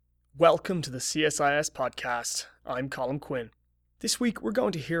Welcome to the CSIS podcast. I'm Colin Quinn. This week we're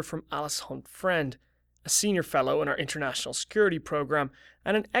going to hear from Alice Hunt-Friend, a senior fellow in our international security program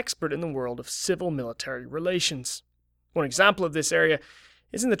and an expert in the world of civil-military relations. One example of this area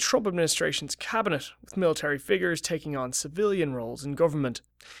is in the Trump administration's cabinet, with military figures taking on civilian roles in government.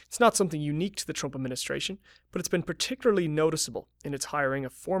 It's not something unique to the Trump administration, but it's been particularly noticeable in its hiring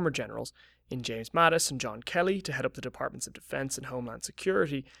of former generals in James Mattis and John Kelly to head up the Departments of Defense and Homeland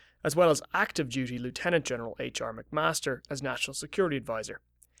Security, as well as active duty Lieutenant General H.R. McMaster as National Security Advisor.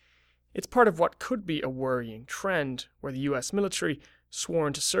 It's part of what could be a worrying trend, where the US military,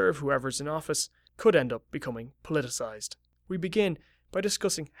 sworn to serve whoever's in office, could end up becoming politicised. We begin by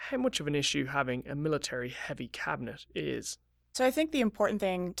discussing how much of an issue having a military-heavy cabinet is. So I think the important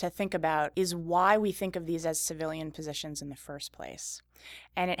thing to think about is why we think of these as civilian positions in the first place.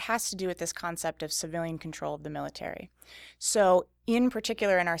 And it has to do with this concept of civilian control of the military. So in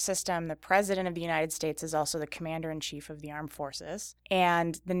particular in our system, the President of the United States is also the Commander-in-Chief of the Armed Forces.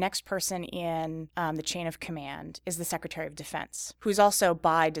 And the next person in the chain of command is the Secretary of Defense, who's also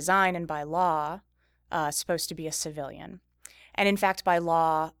by design and by law supposed to be a civilian. And in fact, by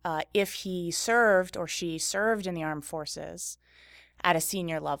law, if he served or she served in the armed forces at a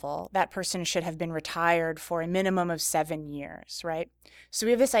senior level, that person should have been retired for a minimum of 7 years, right? So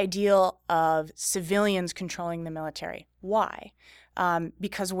we have this ideal of civilians controlling the military. Why?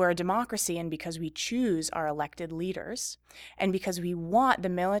 Because we're a democracy and because we choose our elected leaders and because we want the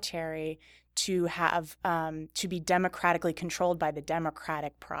military to have to be democratically controlled by the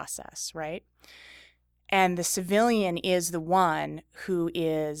democratic process, right? And the civilian is the one who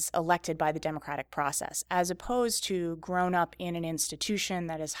is elected by the democratic process, as opposed to grown up in an institution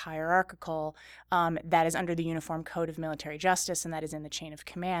that is hierarchical, that is under the Uniform Code of Military Justice, and that is in the chain of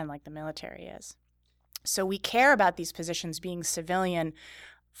command like the military is. So we care about these positions being civilian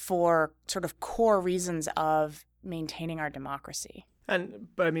for sort of core reasons of maintaining our democracy.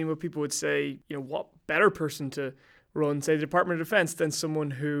 But I mean, what people would say, what better person to run, say, the Department of Defense than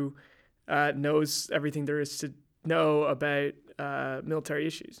someone who knows everything there is to know about military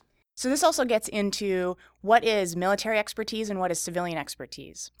issues. So this also gets into what is military expertise and what is civilian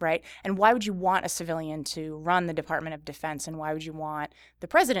expertise, right? And why would you want a civilian to run the Department of Defense, and why would you want the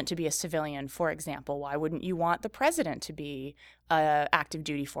president to be a civilian, for example? Why wouldn't you want the president to be an active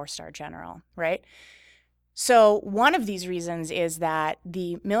duty 4-star general, right? So one of these reasons is that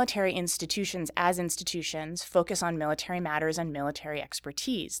the military institutions as institutions focus on military matters and military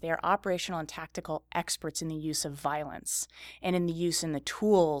expertise. They are operational and tactical experts in the use of violence and in the use and the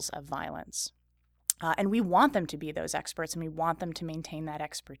tools of violence. And we want them to be those experts, and we want them to maintain that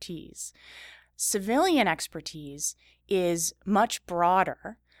expertise. Civilian expertise is much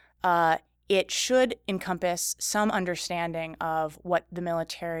broader. It should encompass some understanding of what the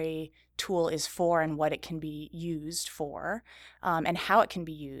military tool is for and what it can be used for, and how it can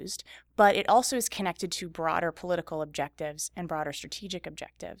be used, but it also is connected to broader political objectives and broader strategic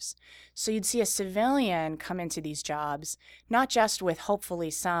objectives. So you'd see a civilian come into these jobs, not just with hopefully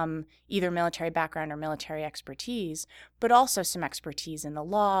some either military background or military expertise, but also some expertise in the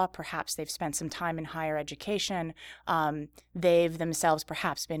law. Perhaps they've spent some time in higher education. They've themselves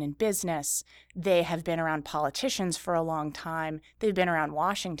perhaps been in business. They have been around politicians for a long time. They've been around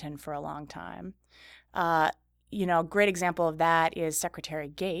Washington for a long time. A great example of that is Secretary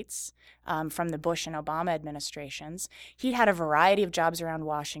Gates from the Bush and Obama administrations. He'd had a variety of jobs around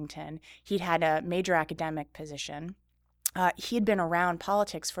Washington. He'd had a major academic position. He had been around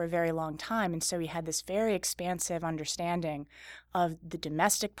politics for a very long time, and so he had this very expansive understanding of the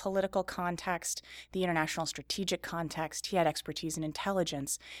domestic political context, the international strategic context. He had expertise in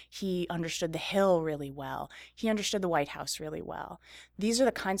intelligence. He understood the Hill really well. He understood the White House really well. These are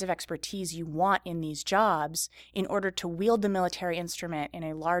the kinds of expertise you want in these jobs in order to wield the military instrument in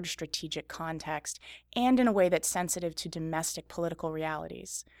a large strategic context and in a way that's sensitive to domestic political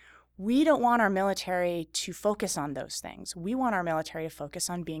realities. We don't want our military to focus on those things. We want our military to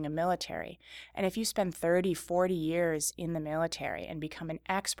focus on being a military. And if you spend 30, 40 years in the military and become an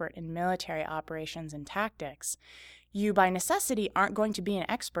expert in military operations and tactics, you by necessity aren't going to be an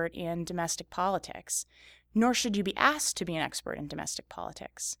expert in domestic politics, nor should you be asked to be an expert in domestic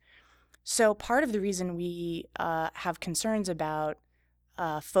politics. So part of the reason we have concerns about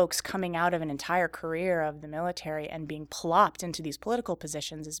folks coming out of an entire career of the military and being plopped into these political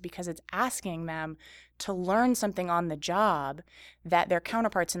positions is because it's asking them to learn something on the job that their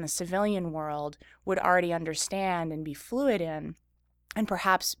counterparts in the civilian world would already understand and be fluid in, and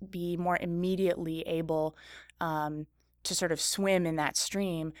perhaps be more immediately able to sort of swim in that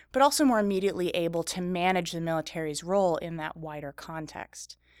stream, but also more immediately able to manage the military's role in that wider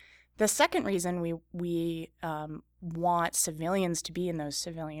context. The second reason we want civilians to be in those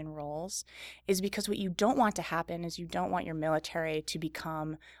civilian roles is because what you don't want to happen is you don't want your military to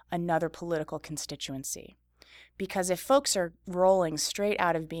become another political constituency. Because if folks are rolling straight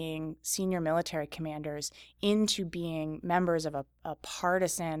out of being senior military commanders into being members of a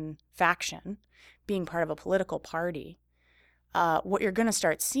partisan faction, being part of a political party, what you're going to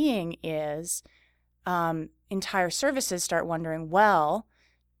start seeing is entire services start wondering, well,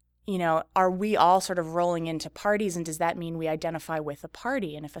 are we all sort of rolling into parties, and does that mean we identify with a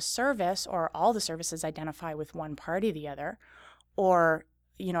party? And if a service or all the services identify with one party or the other, or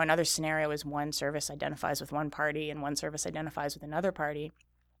another scenario is one service identifies with one party and one service identifies with another party,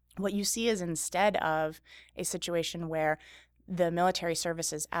 what you see is instead of a situation where the military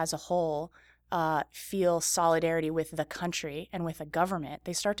services as a whole feel solidarity with the country and with a government,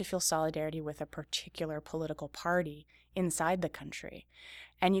 they start to feel solidarity with a particular political party inside the country.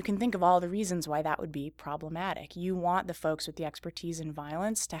 And you can think of all the reasons why that would be problematic. You want the folks with the expertise in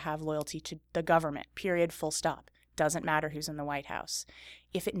violence to have loyalty to the government, period, full stop. Doesn't matter who's in the White House.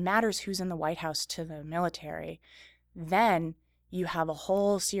 If it matters who's in the White House to the military, then you have a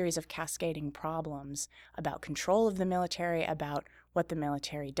whole series of cascading problems about control of the military, about what the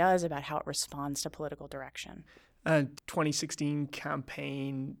military does, about how it responds to political direction. 2016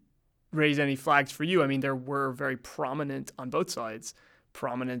 campaign raise any flags for you? I mean, there were very prominent, on both sides,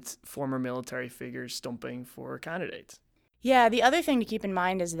 prominent former military figures stumping for candidates. Yeah, the other thing to keep in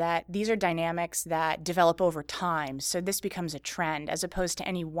mind is that these are dynamics that develop over time. So this becomes a trend as opposed to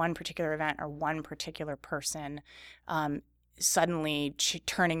any one particular event or one particular person suddenly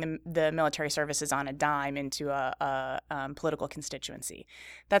turning the military services on a dime into a political constituency.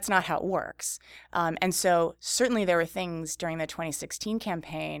 That's not how it works. And so certainly there were things during the 2016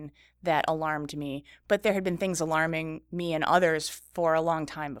 campaign that alarmed me, but there had been things alarming me and others for a long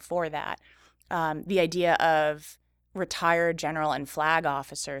time before that. The idea of retired general and flag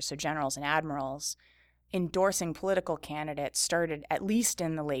officers, so generals and admirals, endorsing political candidates started at least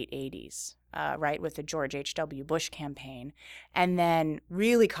in the late 80s, right, with the George H.W. Bush campaign, and then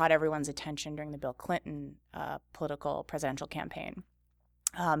really caught everyone's attention during the Bill Clinton presidential campaign.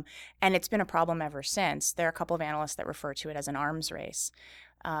 And it's been a problem ever since. There are a couple of analysts that refer to it as an arms race.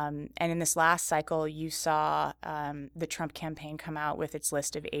 And in this last cycle, you saw the Trump campaign come out with its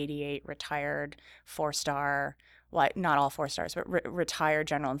list of 88 retired four-star, well, not all four stars, but retired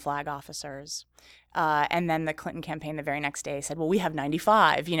general and flag officers. And then the Clinton campaign the very next day said, well, we have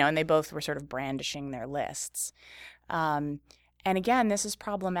 95, and they both were sort of brandishing their lists. And again, this is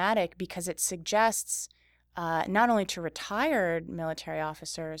problematic because it suggests not only to retired military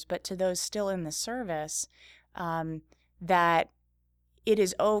officers, but to those still in the service, that it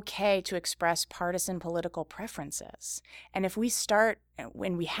is okay to express partisan political preferences. And if we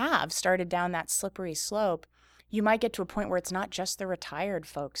have started down that slippery slope, you might get to a point where it's not just the retired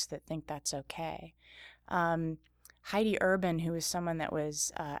folks that think that's okay. Heidi Urban, who is someone that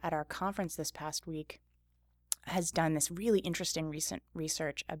was at our conference this past week, has done this really interesting recent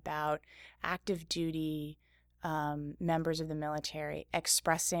research about active duty members of the military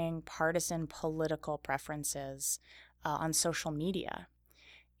expressing partisan political preferences on social media,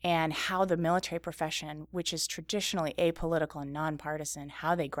 and how the military profession, which is traditionally apolitical and nonpartisan,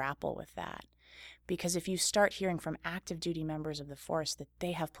 how they grapple with that. Because if you start hearing from active duty members of the force that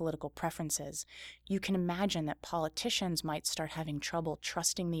they have political preferences, you can imagine that politicians might start having trouble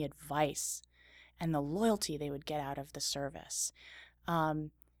trusting the advice and the loyalty they would get out of the service. And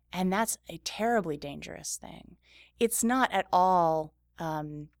that's a terribly dangerous thing. It's not at all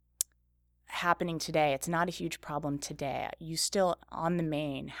happening today. It's not a huge problem today. You still, on the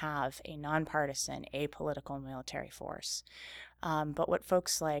main, have a nonpartisan, apolitical military force. But what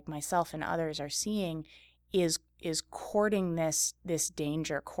folks like myself and others are seeing is courting this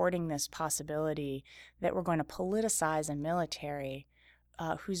danger, courting this possibility that we're going to politicize a military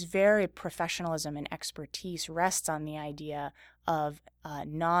whose very professionalism and expertise rests on the idea of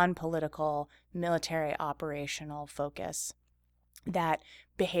non-political military operational focus that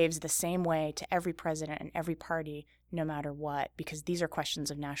behaves the same way to every president and every party, no matter what, because these are questions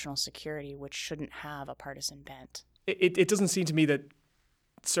of national security which shouldn't have a partisan bent. It doesn't seem to me that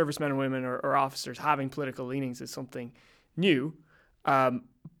servicemen and women or officers having political leanings is something new,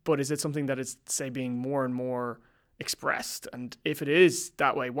 but is it something that is, say, being more and more expressed? And if it is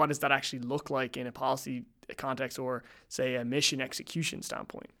that way, what does that actually look like in a policy context or, say, a mission execution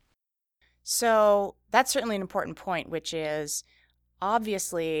standpoint? So that's certainly an important point, which is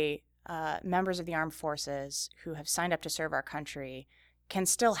obviously members of the armed forces who have signed up to serve our country can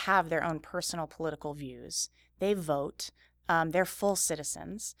still have their own personal political views. They vote. They're full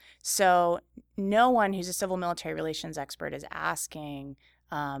citizens. So no one who's a civil military relations expert is asking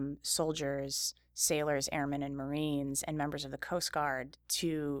soldiers, sailors, airmen, and Marines, and members of the Coast Guard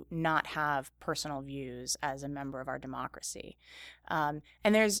to not have personal views as a member of our democracy. And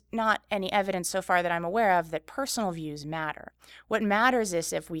there's not any evidence so far that I'm aware of that personal views matter. What matters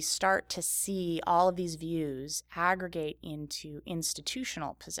is if we start to see all of these views aggregate into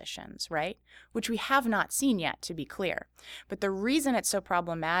institutional positions, right? Which we have not seen yet, to be clear. But the reason it's so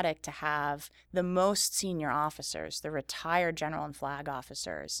problematic to have the most senior officers, the retired general and flag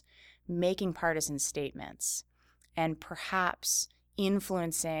officers, making partisan statements and perhaps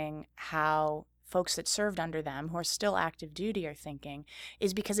influencing how folks that served under them who are still active duty are thinking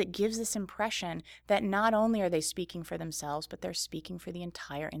is because it gives this impression that not only are they speaking for themselves, but they're speaking for the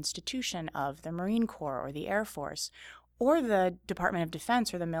entire institution of the Marine Corps or the Air Force or the Department of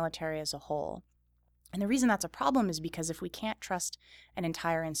Defense or the military as a whole. And the reason that's a problem is because if we can't trust an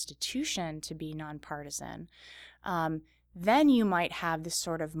entire institution to be nonpartisan, then you might have this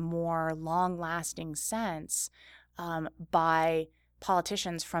sort of more long-lasting sense by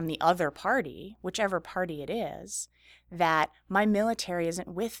politicians from the other party, whichever party it is, that my military isn't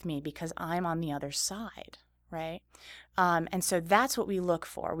with me because I'm on the other side, right? And so that's what we look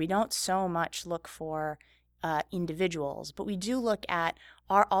for. We don't so much look for individuals, but we do look at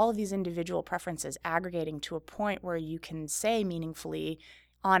are all of these individual preferences aggregating to a point where you can say meaningfully,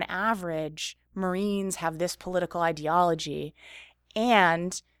 on average, Marines have this political ideology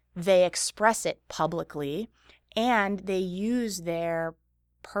and they express it publicly and they use their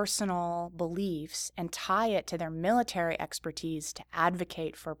personal beliefs and tie it to their military expertise to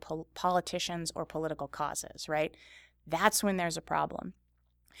advocate for politicians or political causes, right? That's when there's a problem.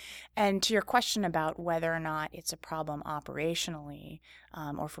 And to your question about whether or not it's a problem operationally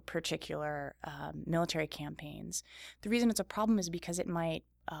or for particular military campaigns, the reason it's a problem is because it might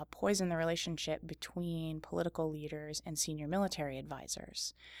poison the relationship between political leaders and senior military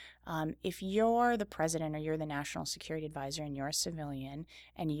advisors. If you're the president or you're the national security advisor and you're a civilian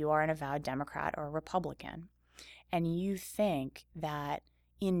and you are an avowed Democrat or a Republican, and you think that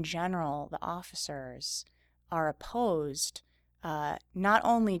in general the officers are opposed not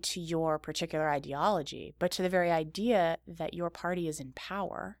only to your particular ideology, but to the very idea that your party is in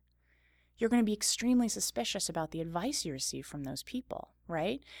power, you're going to be extremely suspicious about the advice you receive from those people,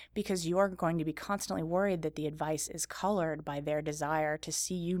 right? Because you're going to be constantly worried that the advice is colored by their desire to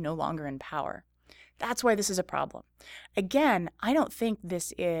see you no longer in power. That's why this is a problem. Again, I don't think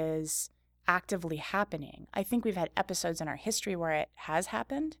this is actively happening. I think we've had episodes in our history where it has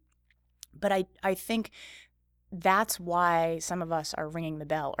happened, but I think that's why some of us are ringing the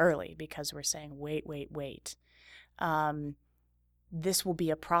bell early, because we're saying, wait. This will be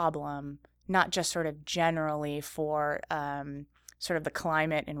a problem, not just sort of generally for sort of the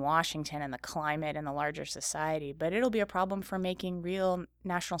climate in Washington and the climate in the larger society, but it'll be a problem for making real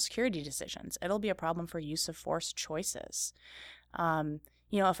national security decisions. It'll be a problem for use of force choices.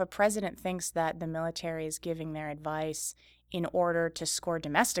 If a president thinks that the military is giving their advice in order to score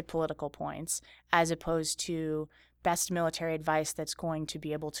domestic political points, as opposed to best military advice that's going to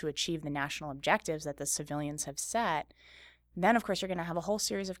be able to achieve the national objectives that the civilians have set, then of course you're going to have a whole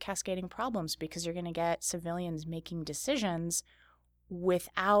series of cascading problems, because you're going to get civilians making decisions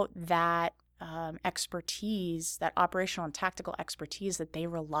without that expertise, that operational and tactical expertise that they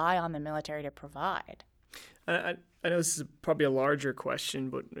rely on the military to provide. I know this is probably a larger question,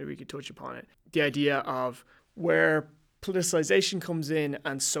 but maybe we could touch upon it. The idea of where politicization comes in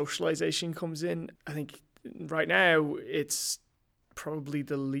and socialization comes in. I think right now it's probably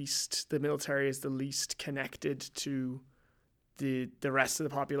the military is the least connected to the rest of the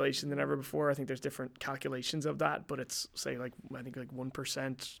population than ever before. I think there's different calculations of that, but it's say I think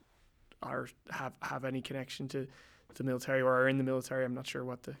 1% have any connection to the military or are in the military. I'm not sure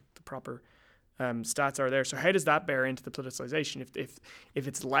what the proper stats are there. So how does that bear into the politicization? If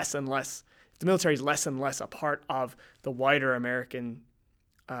it's less and less, if the military is less and less a part of the wider American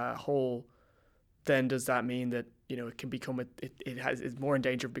whole, then does that mean that it can become it's more in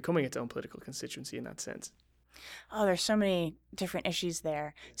danger of becoming its own political constituency in that sense? Oh, there's so many different issues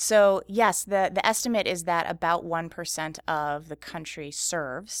there. So yes, the estimate is that about 1% of the country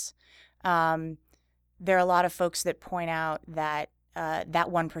serves. There are a lot of folks that point out that that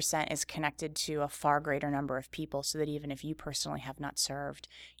 1% is connected to a far greater number of people, so that even if you personally have not served,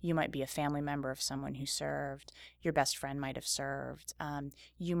 you might be a family member of someone who served, your best friend might have served,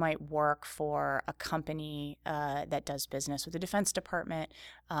 you might work for a company that does business with the Defense Department,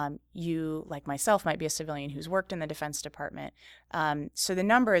 you, like myself, might be a civilian who's worked in the Defense Department. So the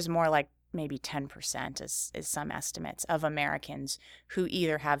number is more like maybe 10% is some estimates of Americans who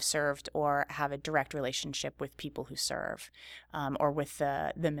either have served or have a direct relationship with people who serve, or with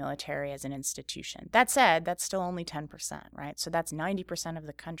the military as an institution. That said, that's still only 10%, right? So that's 90% of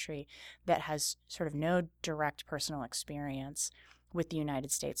the country that has sort of no direct personal experience with the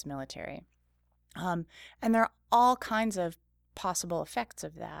United States military. And there are all kinds of possible effects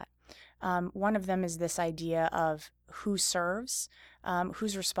of that. One of them is this idea of who serves,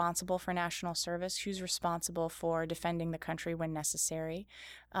 who's responsible for national service, who's responsible for defending the country when necessary.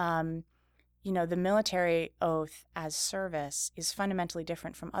 The military oath as service is fundamentally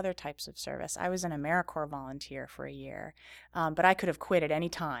different from other types of service. I was an AmeriCorps volunteer for a year, but I could have quit at any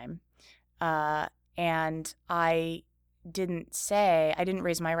time. And I didn't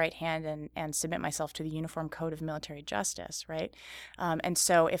raise my right hand and submit myself to the Uniform Code of Military Justice, right? And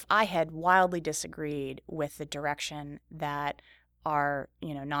so if I had wildly disagreed with the direction that our,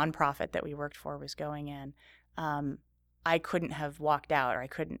 nonprofit that we worked for was going in, I couldn't have walked out, or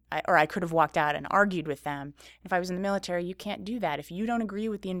I could have walked out and argued with them. If I was in the military, you can't do that. If you don't agree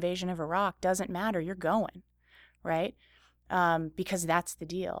with the invasion of Iraq, doesn't matter, you're going, right? Because that's the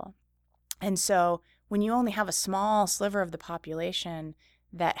deal. And so when you only have a small sliver of the population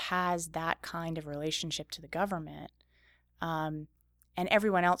that has that kind of relationship to the government, and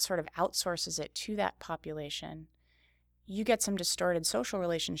everyone else sort of outsources it to that population, you get some distorted social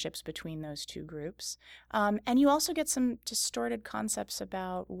relationships between those two groups. And you also get some distorted concepts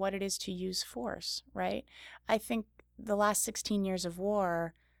about what it is to use force, right? I think the last 16 years of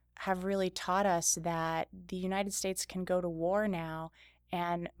war have really taught us that the United States can go to war now,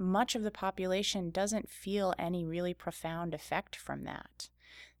 and much of the population doesn't feel any really profound effect from that.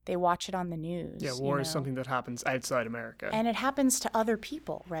 They watch it on the news. Yeah, war is something that happens outside America. And it happens to other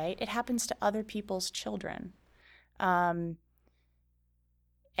people, right? It happens to other people's children. And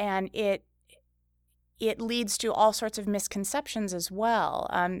it leads to all sorts of misconceptions as well.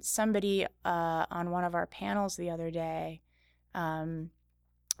 Somebody on one of our panels the other day, one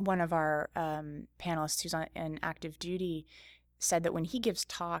of our panelists who's in active duty, said that when he gives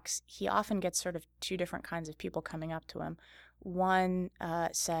talks, he often gets sort of two different kinds of people coming up to him. One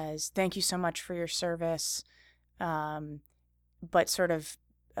says, "Thank you so much for your service," but sort of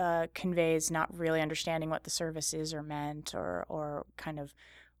conveys not really understanding what the service is or meant, or kind of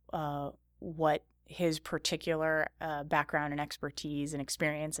what his particular background and expertise and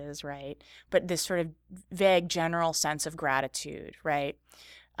experience is, right? But this sort of vague general sense of gratitude, right?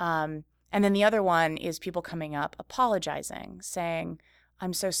 And then the other one is people coming up apologizing, saying,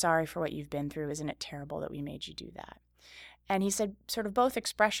 "I'm so sorry for what you've been through. Isn't it terrible that we made you do that?" And he said sort of both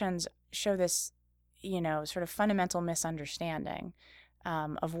expressions show this, sort of fundamental misunderstanding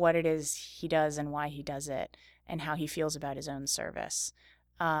of what it is he does and why he does it and how he feels about his own service.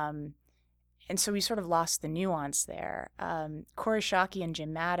 And so we sort of lost the nuance there. Kori Schake and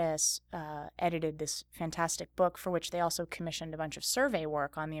Jim Mattis edited this fantastic book, for which they also commissioned a bunch of survey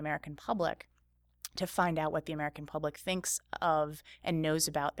work on the American public to find out what the American public thinks of and knows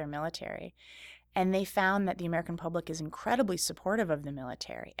about their military. And they found that the American public is incredibly supportive of the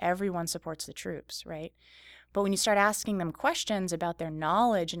military. Everyone supports the troops, right? But when you start asking them questions about their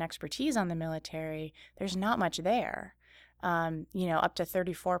knowledge and expertise on the military, there's not much there. Up to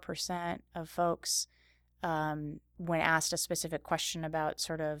 34% of folks, when asked a specific question about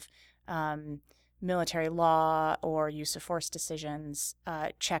sort of military law or use of force decisions,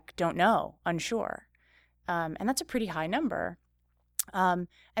 check don't know, unsure. And that's a pretty high number. And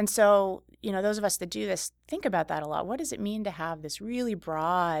so, those of us that do this think about that a lot. What does it mean to have this really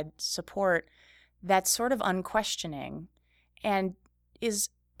broad support that's sort of unquestioning and is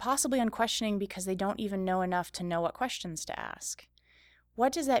possibly unquestioning because they don't even know enough to know what questions to ask?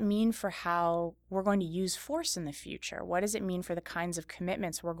 What does that mean for how we're going to use force in the future? What does it mean for the kinds of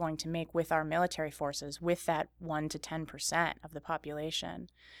commitments we're going to make with our military forces, with that 1 to 10% of the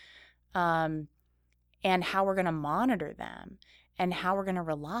population? And how we're going to monitor them, and how we're going to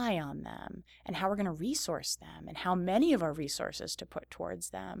rely on them, and how we're going to resource them, and how many of our resources to put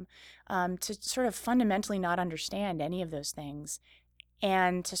towards them, to sort of fundamentally not understand any of those things,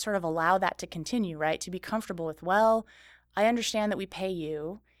 and to sort of allow that to continue, right? To be comfortable with, well, I understand that we pay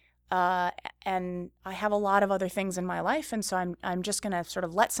you, and I have a lot of other things in my life, and so I'm just going to sort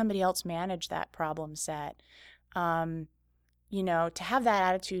of let somebody else manage that problem set. To have that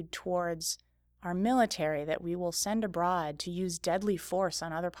attitude towards our military that we will send abroad to use deadly force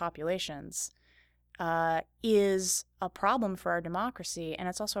on other populations is a problem for our democracy, and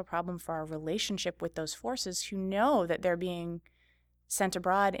it's also a problem for our relationship with those forces who know that they're being sent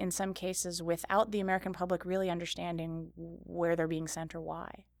abroad in some cases without the American public really understanding where they're being sent or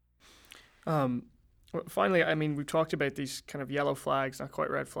why. Finally, I mean, we've talked about these kind of yellow flags, not quite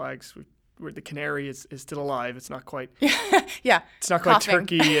red flags. Where the canary is still alive. It's not quite. Yeah. It's not quite Coughing.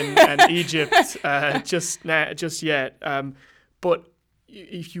 Turkey and Egypt just yet. But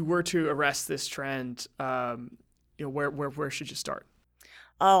if you were to arrest this trend, where should you start?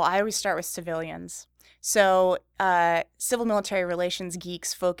 Oh, I always start with civilians. So civil military relations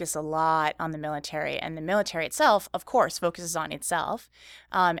geeks focus a lot on the military, and the military itself, of course, focuses on itself.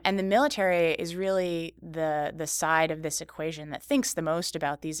 And the military is really the side of this equation that thinks the most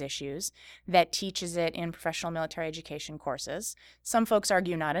about these issues, that teaches it in professional military education courses. Some folks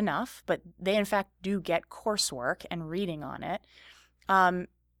argue not enough, but they in fact do get coursework and reading on it.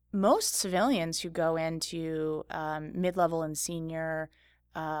 Most civilians who go into mid-level and senior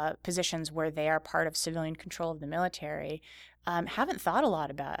positions where they are part of civilian control of the military haven't thought a lot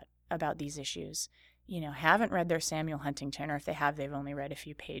about these issues. Haven't read their Samuel Huntington, or if they have, they've only read a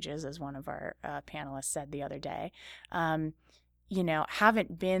few pages, as one of our panelists said the other day.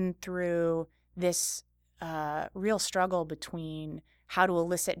 Haven't been through this real struggle between how to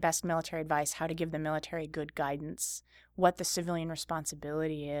elicit best military advice, how to give the military good guidance, what the civilian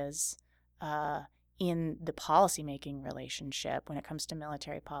responsibility is in the policymaking relationship when it comes to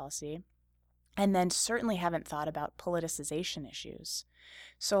military policy, and then certainly haven't thought about politicization issues.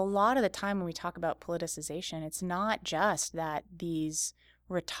 So a lot of the time when we talk about politicization, it's not just that these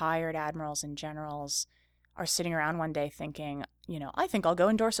retired admirals and generals are sitting around one day thinking, I think I'll go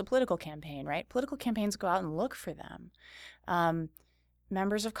endorse a political campaign, right? Political campaigns go out and look for them.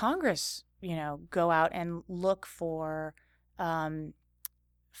 Members of Congress, go out and look for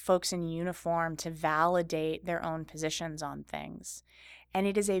folks in uniform to validate their own positions on things. And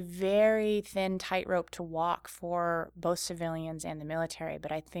it is a very thin tightrope to walk for both civilians and the military.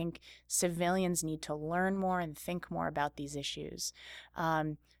 But I think civilians need to learn more and think more about these issues.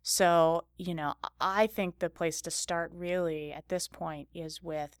 So, I think the place to start really at this point is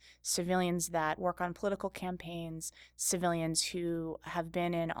with civilians that work on political campaigns, civilians who have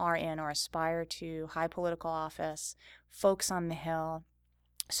been in, are in, or aspire to high political office, folks on the Hill,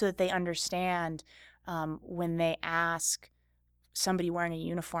 so that they understand when they ask somebody wearing a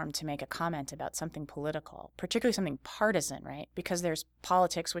uniform to make a comment about something political, particularly something partisan, right? Because there's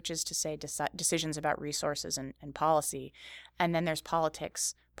politics, which is to say decisions about resources and policy, and then there's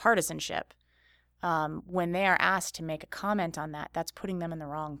politics, partisanship. When they are asked to make a comment on that, that's putting them in the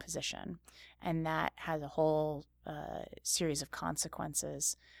wrong position. And that has a whole series of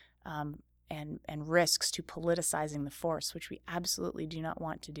consequences and risks to politicizing the force, which we absolutely do not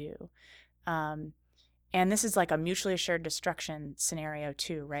want to do. And this is like a mutually assured destruction scenario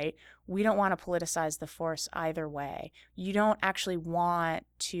too, right? We don't want to politicize the force either way. You don't actually want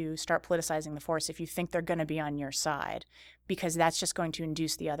to start politicizing the force if you think they're going to be on your side, because that's just going to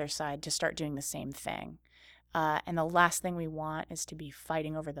induce the other side to start doing the same thing. And the last thing we want is to be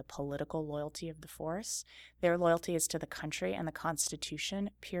fighting over the political loyalty of the force. Their loyalty is to the country and the Constitution,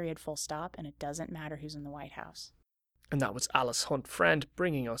 period, full stop, and it doesn't matter who's in the White House. And that was Alice Hunt-Friend,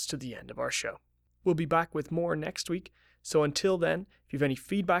 bringing us to the end of our show. We'll be back with more next week, so until then, if you have any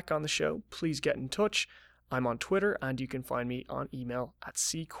feedback on the show, please get in touch. I'm on Twitter, and you can find me on email at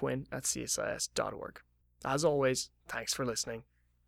cquinn@csis.org. As always, thanks for listening.